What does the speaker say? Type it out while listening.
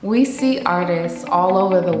We see artists all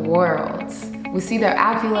over the world. We see their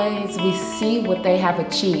accolades, we see what they have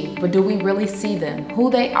achieved, but do we really see them, who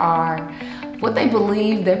they are, what they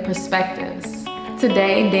believe, their perspectives?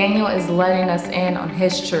 Today, Daniel is letting us in on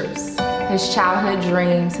his truths, his childhood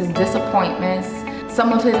dreams, his disappointments,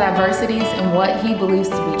 some of his adversities, and what he believes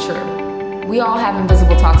to be true. We all have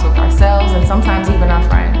invisible talks with ourselves and sometimes even our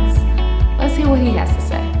friends. Let's hear what he has to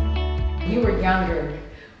say. You were younger.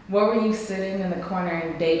 What were you sitting in the corner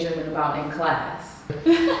and daydreaming about in class?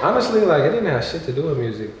 Honestly, it didn't have shit to do with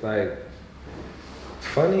music.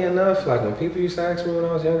 Funny enough, when people used to ask me when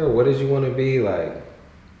I was younger, what did you want to be? I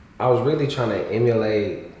was really trying to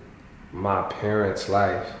emulate my parents'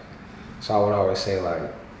 life. So I would always say, I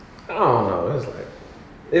don't know,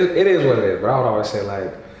 it is what it is, but I would always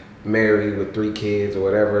say, married with 3 kids or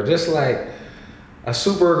whatever. Just a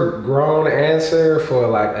super grown answer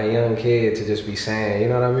for a young kid to just be saying, you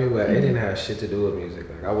know what I mean? But it didn't have shit to do with music.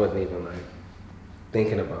 I wasn't even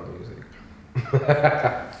thinking about music.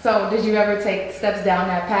 So did you ever take steps down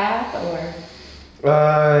that path or?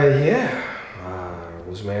 Yeah. I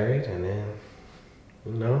was married and then,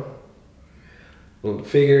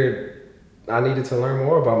 figured I needed to learn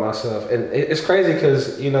more about myself. And it's crazy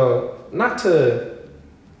because,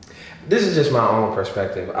 this is just my own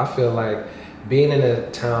perspective. I feel like being in a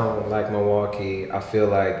town like Milwaukee, I feel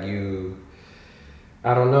like you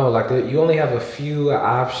only have a few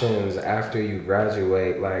options after you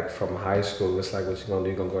graduate, from high school. It's what you gonna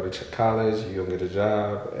do? You gonna go to college, you gonna get a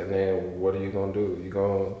job, and then what are you gonna do? You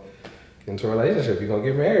gonna get into a relationship, you gonna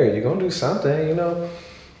get married, you gonna do something,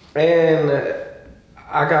 And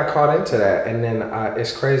I got caught into that, and then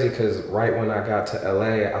it's crazy because right when I got to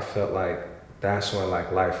LA, I felt like that's when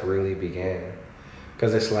life really began.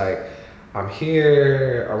 Because it's I'm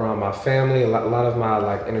here around my family. A lot of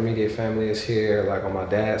my intermediate family is here, on my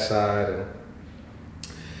dad's side, and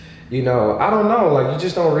I don't know, you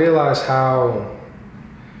just don't realize how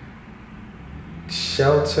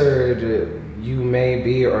sheltered you may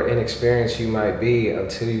be or inexperienced you might be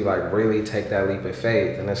until you really take that leap of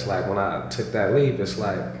faith. And it's when I took that leap, it's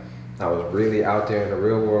I was really out there in the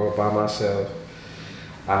real world by myself.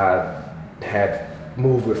 I had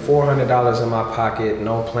moved with $400 in my pocket,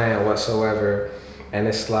 no plan whatsoever, and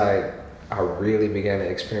it's I really began to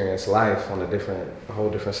experience life on a whole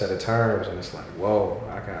different set of terms, and it's whoa,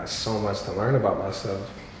 I got so much to learn about myself.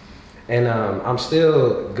 And I'm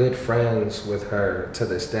still good friends with her to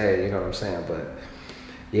this day, you know what I'm saying? But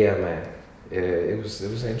yeah, man, it was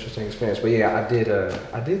an interesting experience. But yeah, I did do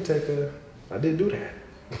that. I did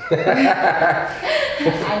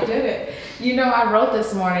it. I wrote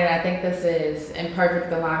this morning, I think this is in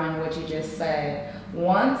perfect alignment with what you just said.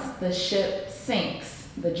 Once the ship sinks,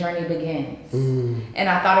 the journey begins. And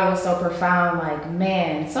I thought it was so profound,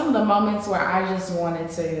 man, some of the moments where I just wanted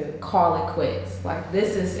to call it quits.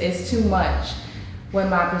 It's too much. When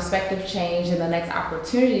my perspective changed and the next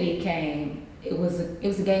opportunity came, it was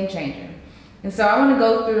a game changer. And so I want to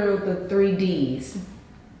go through the 3 Ds.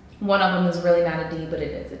 One of them is really not a D, but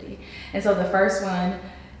it is a D. And so the first one,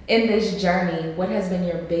 in this journey, what has been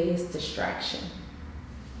your biggest distraction?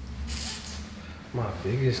 My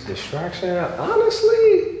biggest distraction,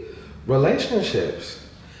 honestly, relationships.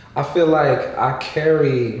 I feel like I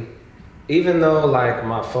carry, even though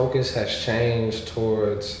my focus has changed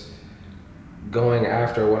towards going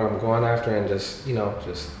after what I'm going after and just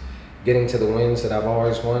getting to the wins that I've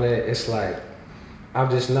always wanted, it's I've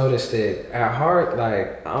just noticed that at heart,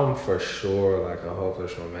 I'm for sure a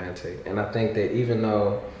hopeless romantic. And I think that even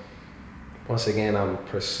though, once again, I'm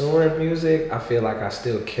pursuing music, I feel like I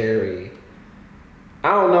still carry,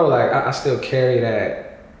 I don't know, I still carry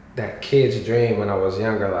that kid's dream when I was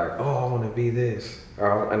younger, oh, I want to be this.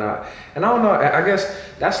 And I don't know, I guess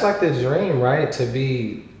that's the dream, right? To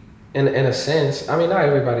be, in a sense, I mean, not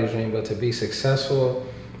everybody's dream, but to be successful.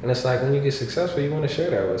 And it's when you get successful, you want to share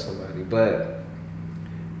that with somebody. But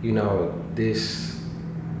this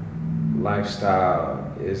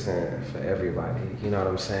lifestyle isn't for everybody, you know what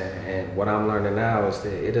I'm saying? And what I'm learning now is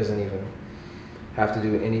that it doesn't even have to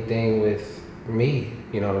do anything with me,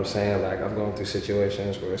 you know what I'm saying? I'm going through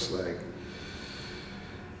situations where it's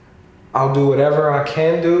I'll do whatever I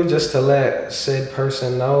can do just to let said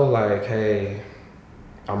person know, hey,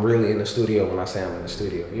 I'm really in the studio when I say I'm in the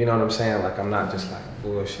studio, you know what I'm saying? I'm not just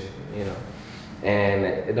bullshit, And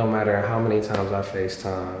it don't matter how many times I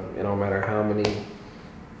FaceTime, it don't matter how many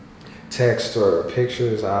texts or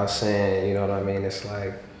pictures I send, you know what I mean? It's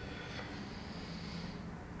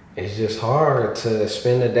it's just hard to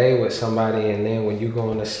spend the day with somebody, and then when you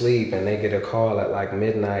going to sleep and they get a call at like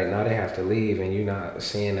midnight, now they have to leave, and you're not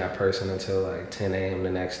seeing that person until like 10 a.m.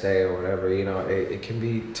 the next day or whatever. You know, it can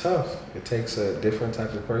be tough. It takes a different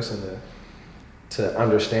type of person to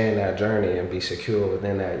understand that journey and be secure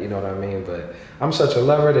within that. You know what I mean? But I'm such a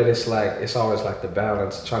lover that it's like it's always like the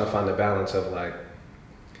balance, trying to find the balance of like,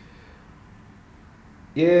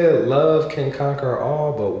 yeah, love can conquer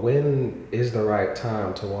all, but when is the right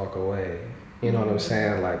time to walk away? You know what I'm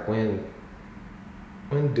saying? Like when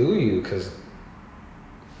do you? Because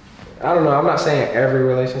I don't know. I'm not saying every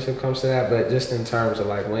relationship comes to that, but just in terms of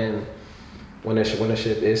like when the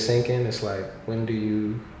ship is sinking, it's like when do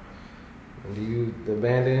you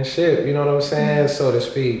abandon ship? You know what I'm saying, so to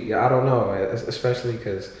speak. Yeah, I don't know, especially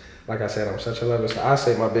because, like I said, I'm such a lover. So I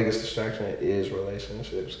say my biggest distraction is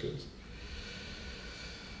relationships, because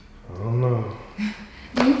I don't know.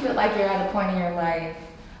 Do you feel like you're at a point in your life,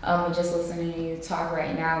 just listening to you talk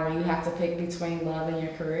right now, where you have to pick between love and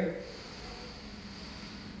your career?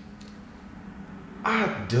 I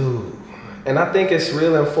do. And I think it's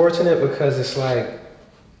real unfortunate because it's like,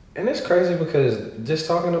 and it's crazy because just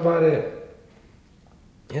talking about it,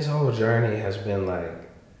 his whole journey has been like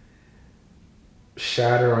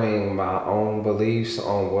shattering my own beliefs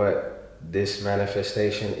on what this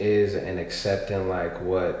manifestation is and accepting like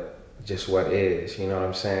what is, you know what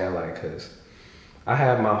I'm saying? Like, cause I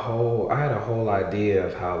had a whole idea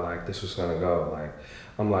of how like this was gonna go. Like,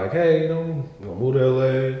 I'm like, hey, you know, I'm gonna move to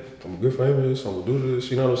LA, I'm gonna get famous, I'm gonna do this,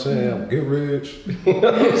 you know what I'm saying? I'm gonna get rich, you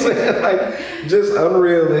know what I'm saying? Like, just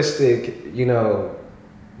unrealistic, you know,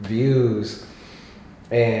 views.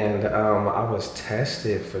 And I was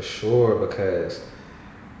tested for sure because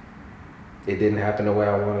it didn't happen the way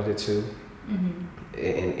I wanted it to. Mm-hmm.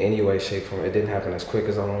 In any way, shape, form. It didn't happen as quick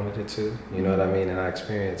as I wanted it to. You know what I mean? And I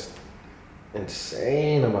experienced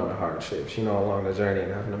insane amount of hardships, you know, along the journey,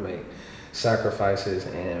 and having to make sacrifices.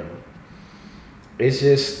 And it's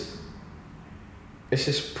just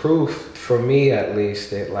proof for me, at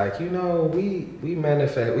least, that like, you know, we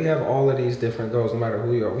manifest. We have all of these different goals, no matter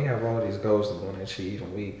who you are. We have all of these goals that we want to achieve,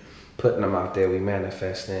 and we putting them out there. We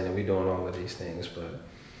manifesting, and we doing all of these things. But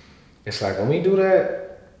it's like when we do that,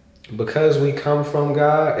 because we come from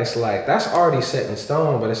God, it's like that's already set in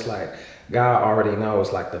stone. But it's like God already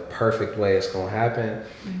knows like the perfect way it's gonna happen,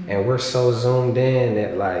 and we're so zoomed in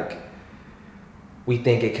that like we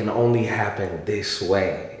think it can only happen this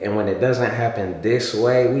way, and when it doesn't happen this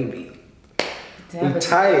way, we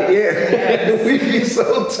tight, yeah. We be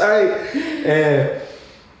so tight. And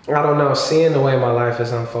I don't know, seeing the way my life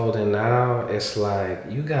is unfolding now, it's like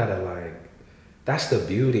you gotta like, that's the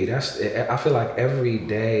beauty. I feel like every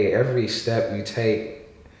day, every step you take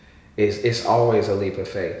it's always a leap of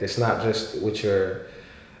faith. It's not just with your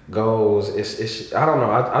goals. It's I don't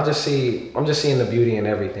know. I'm just seeing the beauty in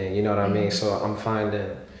everything. You know what I mean? So I'm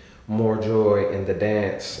finding more joy in the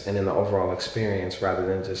dance and in the overall experience rather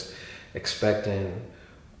than just expecting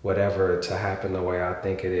whatever to happen the way I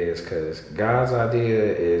think it is. Because God's idea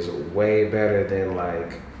is way better than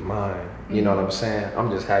like mine. You know what I'm saying? I'm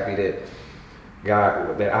just happy that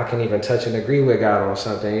I can even touch and agree with God on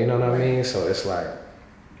something. You know what I mean? So it's like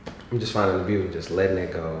I'm just finding the beauty, just letting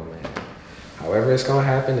it go, man. However it's gonna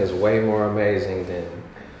happen is way more amazing than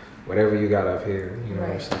whatever you got up here. You know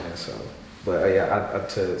what I'm saying? So, but yeah,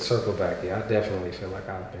 to circle back, I definitely feel like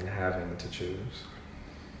I've been having to choose.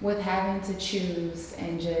 With having to choose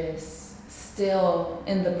and just still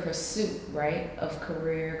in the pursuit, right, of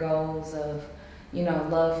career goals, of, you know,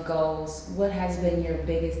 love goals, what has been your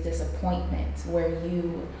biggest disappointment where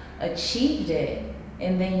you achieved it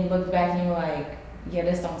and then you look back and you're like, yeah,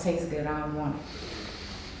 this don't taste good, I don't want it?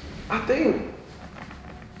 I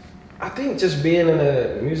think just being in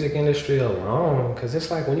the music industry alone, because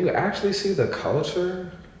it's like when you actually see the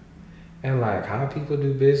culture and like how people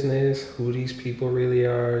do business, who these people really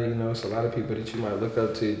are, you know, it's a lot of people that you might look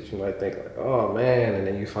up to, that you might think like, oh man, and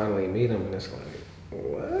then you finally meet them and it's like,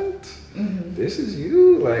 what? Mm-hmm. This is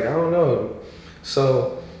you? Like, I don't know.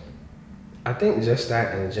 So I think just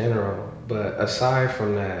that in general, but aside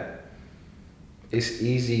from that, it's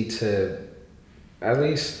easy to, at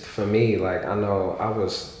least for me, like I know I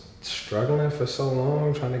was struggling for so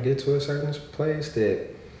long trying to get to a certain place that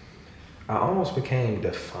I almost became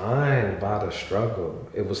defined by the struggle.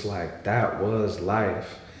 It was like that was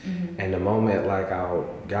life. Mm-hmm. And the moment like I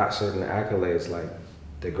got certain accolades, like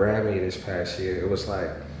the Grammy this past year, it was like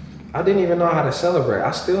I didn't even know how to celebrate.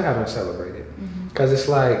 I still haven't celebrated because it's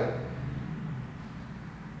like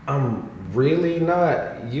I'm really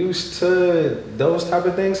not used to those type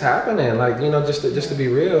of things happening. Like, you know, just to be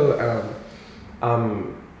real,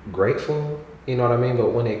 I'm grateful You know what I mean?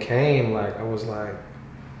 But when it came, like, I was like,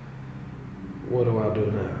 what do I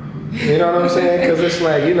do now? You know what I'm saying? Because it's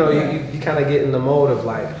like, you know, you kind of get in the mode of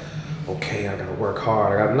like, okay, I gotta work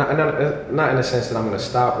hard. Not in the sense that I'm gonna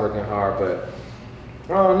stop working hard, but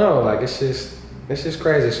I don't know. Like, it's just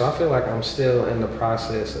crazy. So I feel like I'm still in the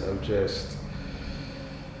process of just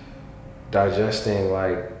digesting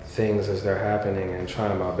like things as they're happening and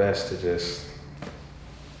trying my best to just,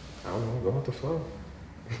 I don't know, go with the flow.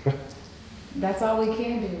 That's all we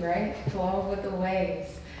can do, right? Flow with the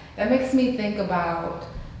waves. That makes me think about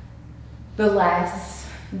the last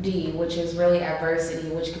D, which is really adversity,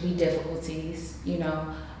 which could be difficulties, you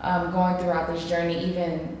know, going throughout this journey,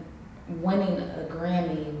 even winning a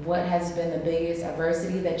Grammy. What has been the biggest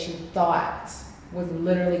adversity that you thought was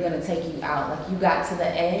literally going to take you out? Like, you got to the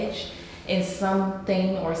edge and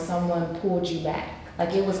something or someone pulled you back.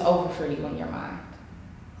 Like, it was over for you in your mind.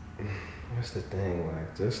 That's the thing,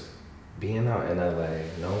 like, just being out in LA,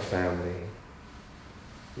 no family,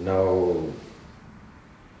 no,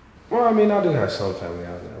 well, I mean, I do have some family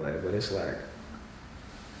out in LA, but it's like,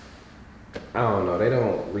 I don't know, they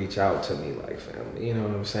don't reach out to me like family, you know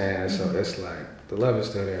what I'm saying? So it's like, the love is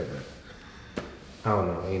still there, but I don't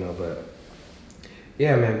know, you know, but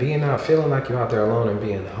yeah, man, being out, feeling like you're out there alone and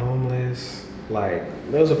being homeless, like,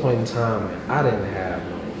 there was a point in time when I didn't have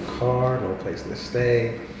no car, no place to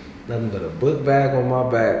stay, nothing but a book bag on my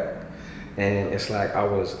back, and it's like I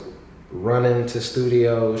was running to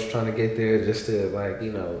studios, trying to get there just to, like,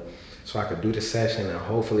 you know, so I could do the session and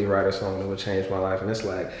hopefully write a song that would change my life. And it's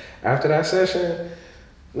like, after that session,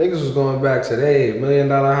 niggas was going back to their $1 million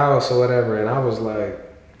house or whatever, and I was like,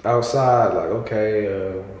 outside, like,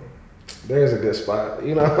 okay, there's a good spot,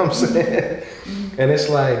 you know what I'm saying? And it's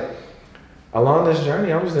like, along this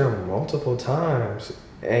journey, I was there multiple times,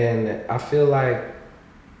 and I feel like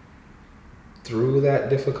through that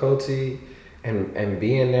difficulty, and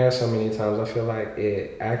being there so many times, I feel like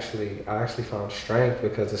I actually found strength,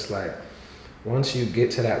 because it's like, once you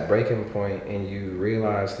get to that breaking point and you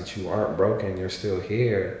realize that you aren't broken, you're still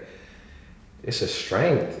here, it's a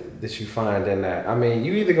strength that you find in that. I mean,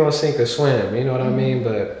 you either gonna sink or swim, you know what I mean?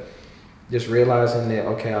 But just realizing that,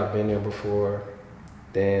 okay, I've been there before,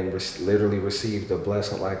 then literally received the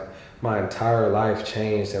blessing. Like, my entire life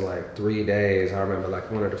changed in like 3 days. I remember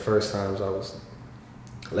like one of the first times I was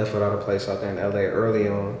left without a place out there in LA early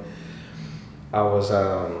on. I was,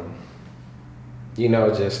 you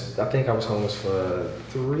know, just, I think I was homeless for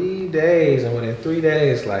 3 days, and within 3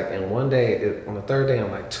 days, like, in one day, on the third day, in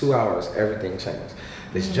like 2 hours, everything changed.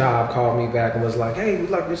 This job called me back and was like, hey, we'd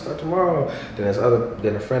like you to start tomorrow. Then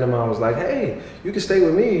a friend of mine was like, hey, you can stay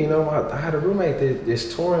with me. You know, I had a roommate that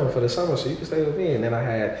is touring for the summer, so you can stay with me. And then I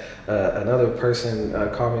had another person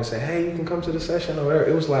call me and say, hey, you can come to the session or whatever.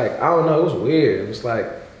 It was like, I don't know, it was weird. It was like,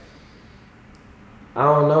 I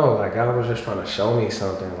don't know, like, God was just trying to show me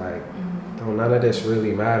something. Like, don't none of this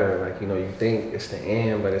really matter. Like, you know, you think it's the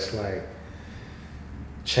end, but it's like,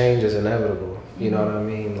 change is inevitable. You know what I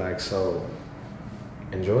mean? Like, so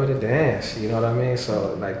enjoy the dance, you know what I mean?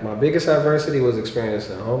 So, like, my biggest adversity was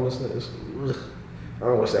experiencing homelessness. Ugh, I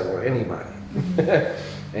don't wish that were anybody.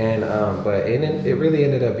 And, but it really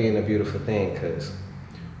ended up being a beautiful thing, because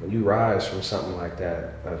when you rise from something like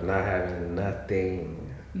that, of not having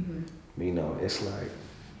nothing, you know, it's like,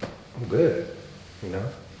 I'm good, you know?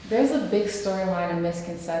 There's a big storyline and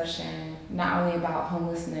misconception, not only about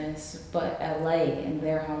homelessness, but LA and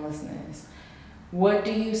their homelessness. What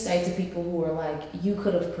do you say to people who are like, you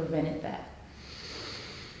could have prevented that?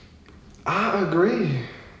 I agree.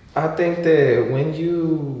 I think that when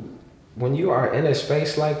you are in a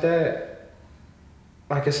space like that,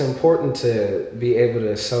 like, it's important to be able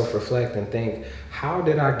to self-reflect and think, how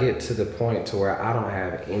did I get to the point to where I don't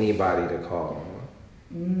have anybody to call?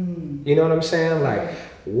 You know what I'm saying? Like,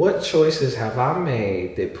 what choices have I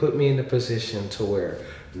made that put me in the position to where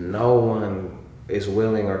no one is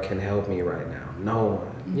willing or can help me right now? No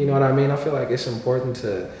one. You know what I mean? I feel like it's important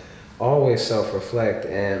to always self-reflect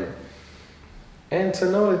and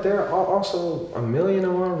to know that there are also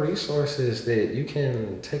 1,000,001 resources that you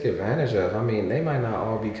can take advantage of. I mean, they might not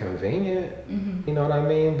all be convenient, you know what I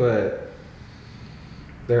mean? But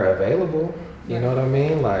they're available, you know what I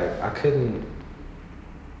mean? Like, I couldn't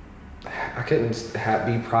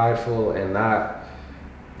be prideful and not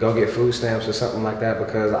go get food stamps or something like that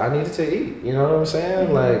because I needed to eat, you know what I'm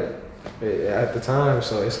saying? Like, at the time,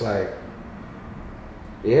 so it's like,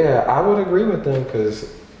 yeah, I would agree with them,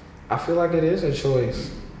 because I feel like it is a choice.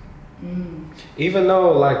 Even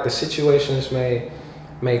though, like, the situations may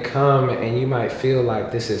come and you might feel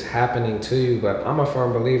like this is happening to you, but I'm a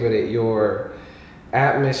firm believer that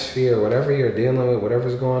atmosphere, whatever you're dealing with,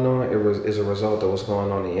 whatever's going on, is a result of what's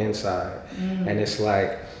going on the inside. And it's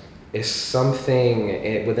like, it's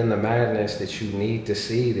something within the madness that you need to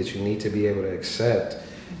see, that you need to be able to accept.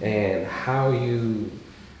 And how you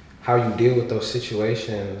deal with those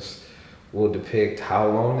situations will depict how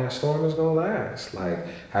long that storm is gonna last. Like,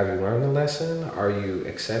 have you learned the lesson? Are you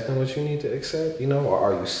accepting what you need to accept, you know, or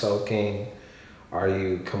are you sulking? Are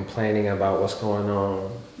you complaining about what's going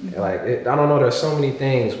on? Like, I don't know, there's so many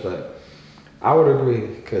things, but I would agree,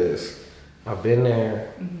 because I've been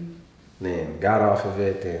there, then got off of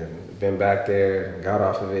it, then been back there and got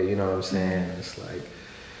off of it, you know what I'm saying? It's like,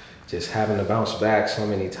 just having to bounce back so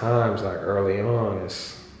many times, like early on,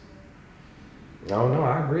 I don't know,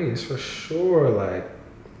 I agree. It's for sure like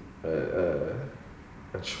a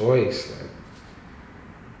choice, like,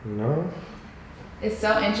 you know? It's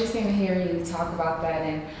so interesting to hear you talk about that,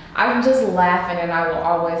 and I'm just laughing, and I will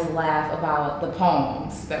always laugh about the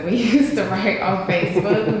poems that we used to write on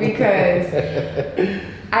Facebook, because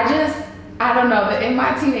I don't know, but in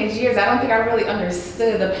my teenage years, I don't think I really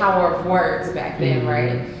understood the power of words back then,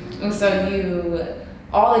 right? And so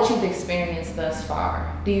all that you've experienced thus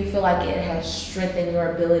far, do you feel like it has strengthened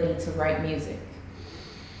your ability to write music?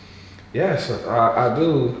 Yes, I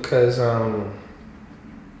do, because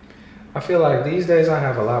I feel like these days I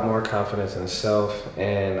have a lot more confidence in self,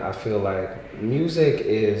 and I feel like music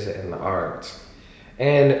is an art.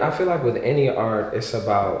 And I feel like with any art, it's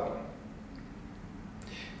about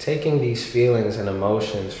taking these feelings and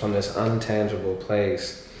emotions from this untangible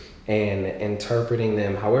place and interpreting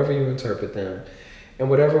them however you interpret them, in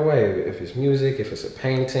whatever way. If it's music, if it's a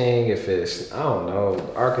painting, if it's, I don't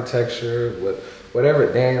know, architecture,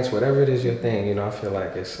 whatever, dance, whatever it is your thing, you know, I feel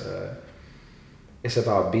like it's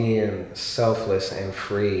about being selfless and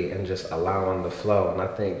free and just allowing the flow. And I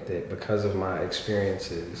think that because of my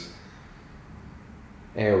experiences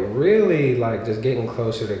and really like just getting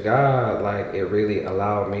closer to God, like it really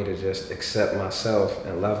allowed me to just accept myself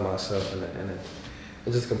and love myself in a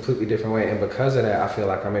just completely different way. And because of that, I feel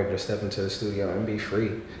like I'm able to step into the studio and be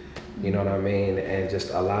free, you know what I mean? And just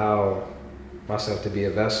allow myself to be a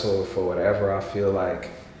vessel for whatever I feel like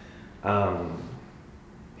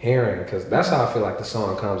hearing, because that's how I feel like the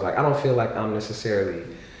song comes. Like, I don't feel like I'm necessarily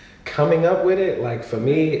coming up with it. Like, for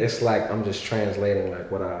me, it's like I'm just translating like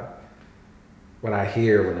what I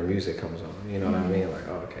hear when the music comes on. You know what I mean? Like,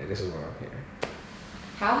 oh, okay, this is what I'm hearing.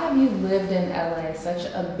 How have you lived in LA, such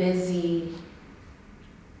a busy,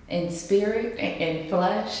 in spirit and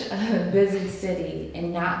flesh, a busy city,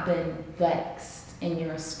 and not been vexed in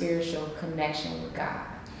your spiritual connection with God?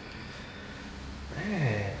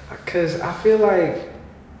 Man, because I feel like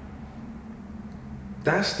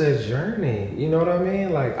that's the journey, you know what I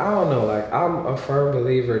mean? Like, I don't know, like, I'm a firm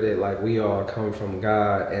believer that, like, we all come from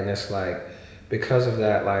God, and it's like, because of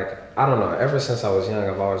that, like, I don't know, ever since I was young,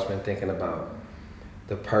 I've always been thinking about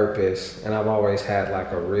the purpose, and I've always had,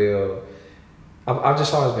 like, I've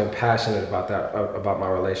just always been passionate about that, about my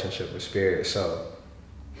relationship with spirit. So,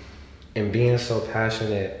 in being so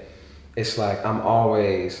passionate, it's like I'm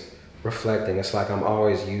always reflecting. It's like I'm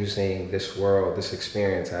always using this world, this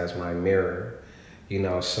experience as my mirror, you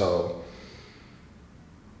know? So,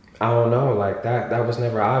 I don't know, like that was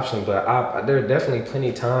never an option, but there are definitely plenty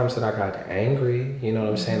of times that I got angry, you know what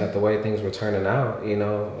I'm saying, at the way things were turning out, you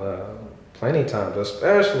know? Plenty of times,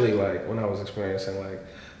 especially like when I was experiencing like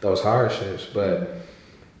those hardships. But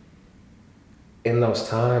in those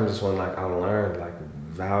times is when like I learned like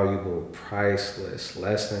valuable, priceless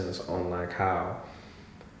lessons on like how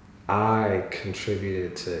I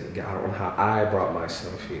contributed to God, on how I brought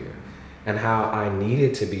myself here and how I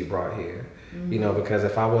needed to be brought here. You know, because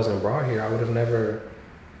if I wasn't brought here, I would have never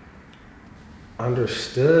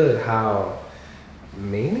understood how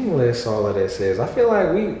meaningless all of this is. I feel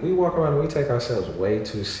like we walk around and we take ourselves way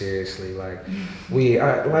too seriously. Like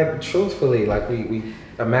like truthfully, like we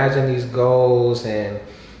imagine these goals and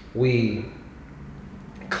we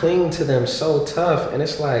cling to them so tough, and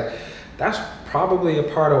it's like that's probably a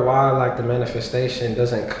part of why like the manifestation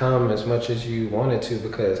doesn't come as much as you want it to,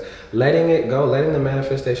 because letting it go, letting the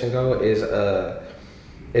manifestation go is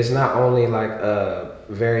not only like a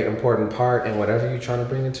very important part in whatever you're trying to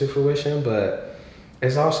bring into fruition, but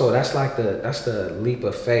it's also, that's the leap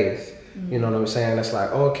of faith. You know what I'm saying? It's like,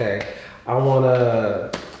 okay, I want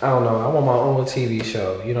my own TV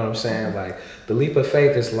show. You know what I'm saying? Like, the leap of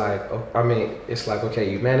faith is like, it's like,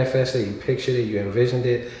 okay, you manifested it, you pictured it, you envisioned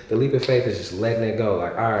it. The leap of faith is just letting it go.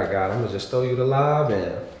 Like, all right, God, I'm gonna just throw you the lob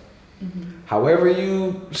and However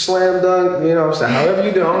you slam dunk, you know what I'm saying? However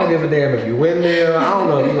you do, I don't give a damn if you win there. I don't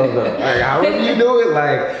know if you're gonna go. Like, however you do it,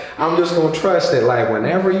 like, I'm just gonna trust it. Like,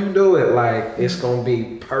 whenever you do it, like, it's gonna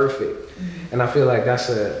be perfect. And I feel like that's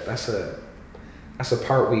a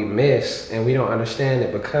part we miss, and we don't understand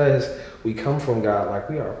it because we come from God. Like,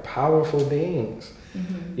 we are powerful beings.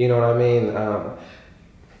 You know what I mean?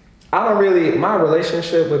 My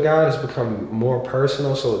relationship with God has become more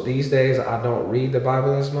personal. So these days I don't read the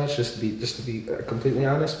Bible as much, just to be completely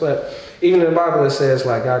honest. But even in the Bible, it says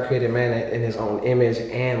like God created man in his own image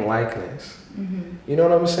and likeness. You know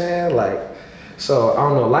what I'm saying? Like, so I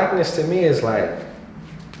don't know, likeness to me is like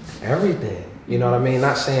everything. You know what I mean?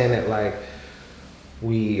 Not saying that like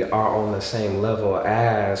we are on the same level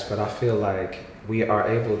as, but I feel like we are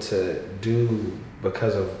able to do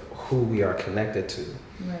because of who we are connected to.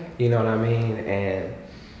 Right. You know what I mean? And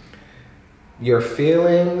your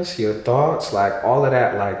feelings, your thoughts, like all of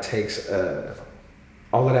that, like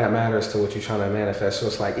all of that matters to what you're trying to manifest. So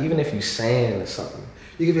it's like, even if you saying something,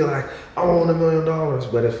 you can be like, I want $1 million.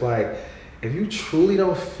 But if you truly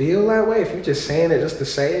don't feel that way, if you're just saying it just to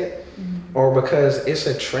say it, or because it's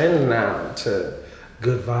a trend now to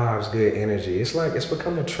good vibes, good energy, it's like, it's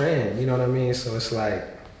become a trend. You know what I mean? So it's like,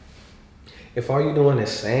 if all you're doing is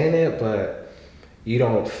saying it, but you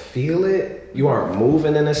don't feel it, you aren't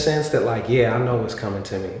moving in a sense that like, yeah, I know what's coming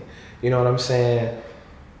to me. You know what I'm saying?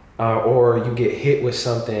 Or you get hit with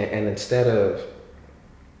something, and instead of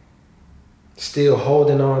still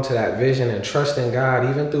holding on to that vision and trusting God,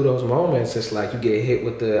 even through those moments, it's like you get hit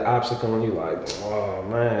with the obstacle and you like, oh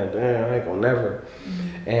man, damn, I ain't gonna never.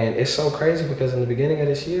 And it's so crazy because in the beginning of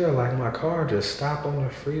this year, like my car just stopped on the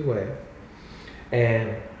freeway.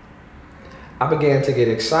 And I began to get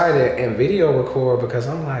excited and video record because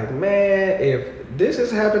I'm like, man, if this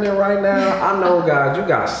is happening right now, I know God, you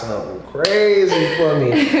got something crazy for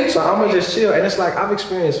me. So I'm gonna just chill. And it's like, I've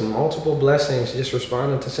experienced multiple blessings just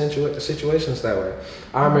responding to situations that way.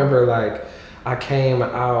 I remember like, I came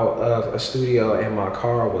out of a studio and my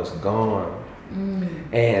car was gone.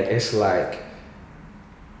 And it's like,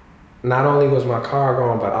 not only was my car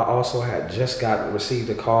gone, but I also had just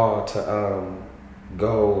received a call to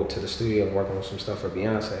go to the studio and work on some stuff for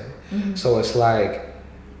Beyonce. So it's like,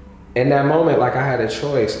 in that moment, like I had a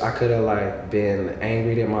choice. I could have like been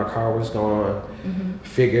angry that my car was gone,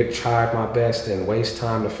 tried my best and waste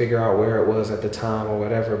time to figure out where it was at the time or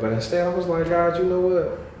whatever. But instead I was like, God, you know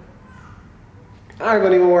what? I ain't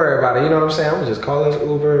gonna even worry about it. You know what I'm saying? I'm gonna just call this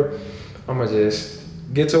Uber. I'm gonna just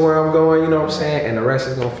get to where I'm going, you know what I'm saying? And the rest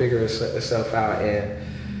is gonna figure itself out. And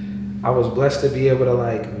I was blessed to be able to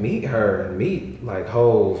like meet her and meet like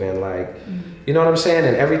Hove and like, you know what I'm saying?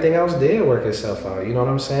 And everything else did work itself out. You know what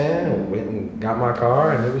I'm saying? Went and got my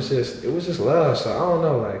car, and it was just love. So I don't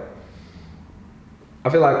know, like, I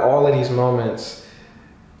feel like all of these moments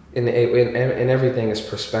in everything is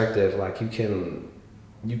perspective. Like you can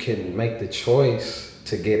make the choice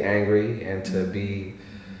to get angry and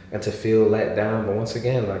to feel let down. But once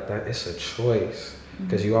again, like that, it's a choice,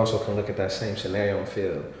 because you also can look at that same scenario and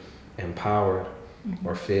feel empowered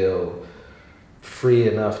or feel free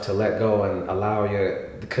enough to let go and allow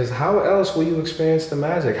because how else will you experience the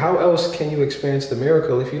magic? How else can you experience the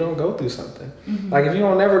miracle if you don't go through something? Like if you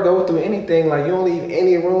don't never go through anything, like you don't leave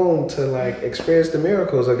any room to like experience the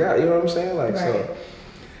miracles of God, you know what I'm saying? Like, so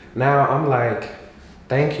now I'm like,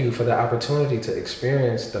 thank you for the opportunity to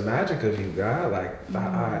experience the magic of you, God. Like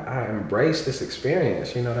I embrace this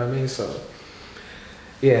experience, you know what I mean? So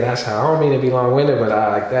yeah, that's how. I don't mean to be long-winded, but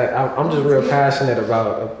I like that. I'm just real passionate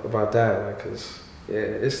about that, like, cause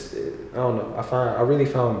I don't know. I really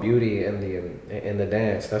found beauty in the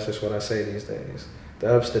dance. That's just what I say these days.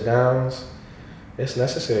 The ups, the downs, it's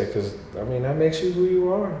necessary, because I mean that makes you who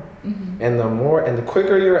you are. And the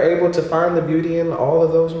quicker you're able to find the beauty in all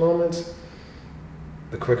of those moments,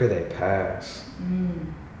 the quicker they pass.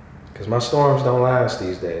 Because my storms don't last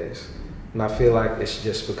these days, and I feel like it's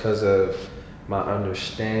just because of my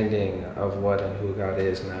understanding of what and who God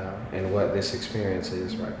is now and what this experience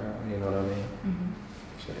is right now. You know what I mean?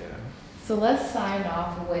 So yeah. So let's sign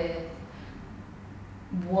off with,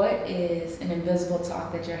 what is an invisible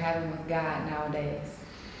talk that you're having with God nowadays?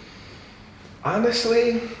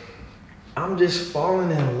 Honestly, I'm just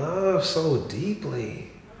falling in love so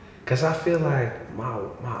deeply, because I feel like my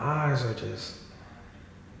eyes are just,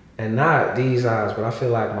 and not these eyes, but I feel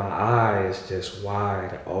like my eyes just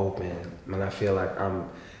wide open. And I feel like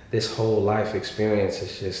this whole life experience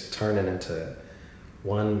is just turning into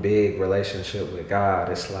one big relationship with God.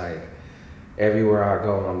 It's like everywhere I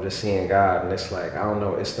go, I'm just seeing God. And it's like, I don't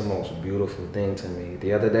know, it's the most beautiful thing to me.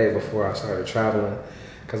 The other day before I started traveling,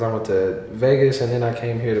 because I went to Vegas and then I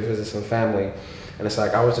came here to visit some family. And it's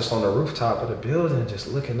like I was just on the rooftop of the building just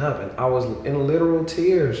looking up, and I was in literal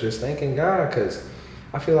tears just thanking God, because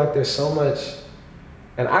I feel like there's so much,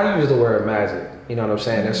 and I use the word magic, you know what I'm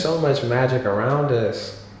saying? There's so much magic around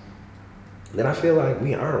us that I feel like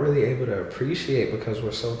we aren't really able to appreciate because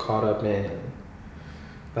we're so caught up in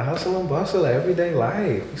the hustle and bustle of everyday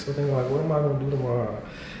life. We still think like, what am I gonna do tomorrow?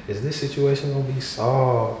 Is this situation gonna be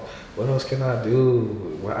solved? What else can I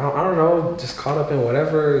do? Well, I don't know, just caught up in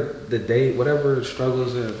whatever whatever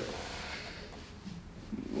struggles or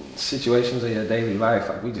situations of your daily life,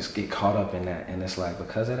 like we just get caught up in that. And it's like,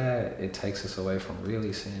 because of that, it takes us away from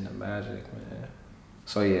really seeing the magic, man.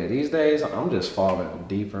 So yeah, these days, I'm just falling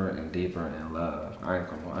deeper and deeper in love. I ain't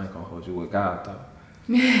gonna hold you with God though.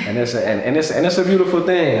 and it's a beautiful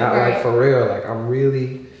thing. Like for real, like I'm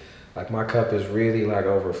really, like my cup is really like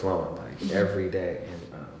overflowing like every day. And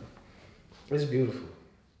it's beautiful.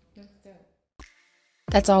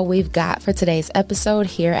 That's all we've got for today's episode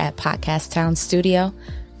here at Podcast Town Studio.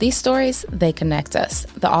 These stories, they connect us.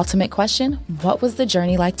 The ultimate question, what was the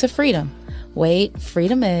journey like to freedom? Wait,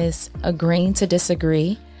 freedom is agreeing to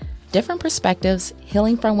disagree, different perspectives,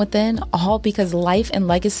 healing from within, all because life and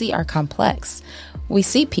legacy are complex. We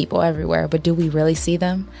see people everywhere, but do we really see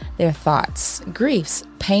them? Their thoughts, griefs,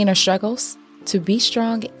 pain, or struggles? To be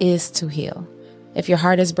strong is to heal. If your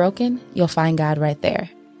heart is broken, you'll find God right there.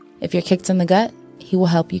 If you're kicked in the gut, He will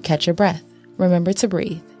help you catch your breath. Remember to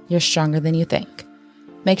breathe. You're stronger than you think.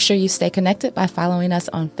 Make sure you stay connected by following us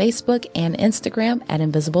on Facebook and Instagram at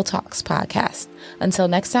Invisible Talks Podcast. Until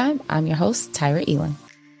next time, I'm your host, Tyra Elin.